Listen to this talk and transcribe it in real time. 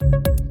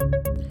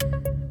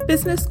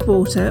Business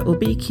Quarter, or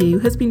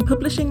BQ, has been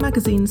publishing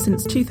magazines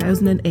since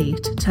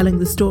 2008, telling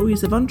the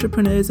stories of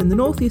entrepreneurs in the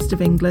northeast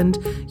of England,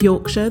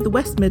 Yorkshire, the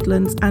West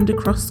Midlands and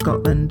across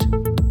Scotland.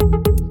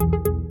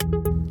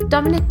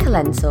 Dominic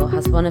Colenso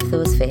has one of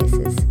those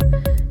faces.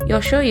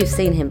 You're sure you've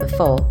seen him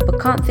before, but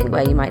can't think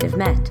where you might have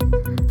met.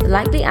 The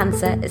likely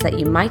answer is that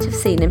you might have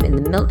seen him in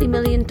the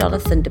multi-million-dollar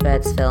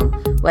Thunderbirds film,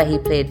 where he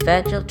played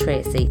Virgil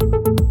Tracy.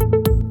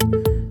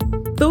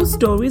 Those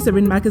stories are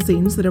in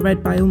magazines that are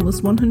read by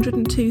almost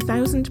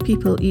 102,000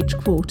 people each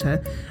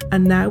quarter,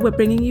 and now we're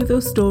bringing you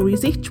those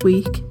stories each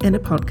week in a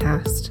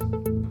podcast.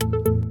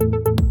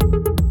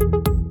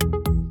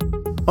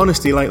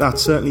 Honesty like that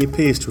certainly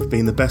appears to have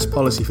been the best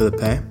policy for the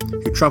pair,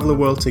 who travel the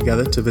world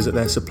together to visit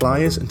their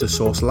suppliers and to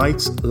source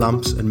lights,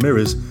 lamps and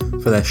mirrors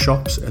for their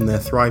shops and their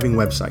thriving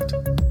website.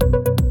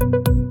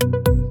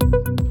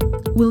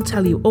 We'll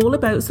tell you all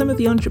about some of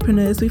the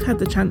entrepreneurs we've had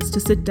the chance to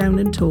sit down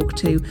and talk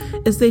to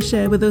as they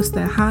share with us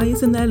their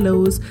highs and their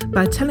lows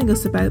by telling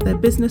us about their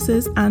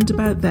businesses and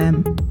about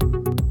them.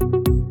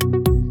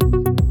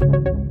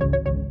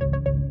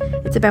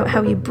 It's about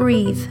how you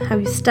breathe, how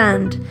you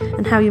stand,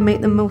 and how you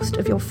make the most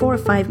of your 4 or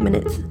 5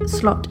 minutes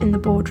slot in the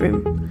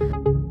boardroom.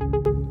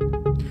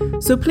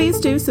 So please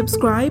do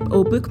subscribe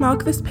or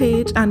bookmark this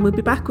page, and we'll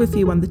be back with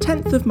you on the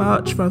 10th of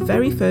March for our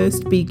very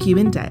first BQ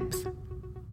In Depth.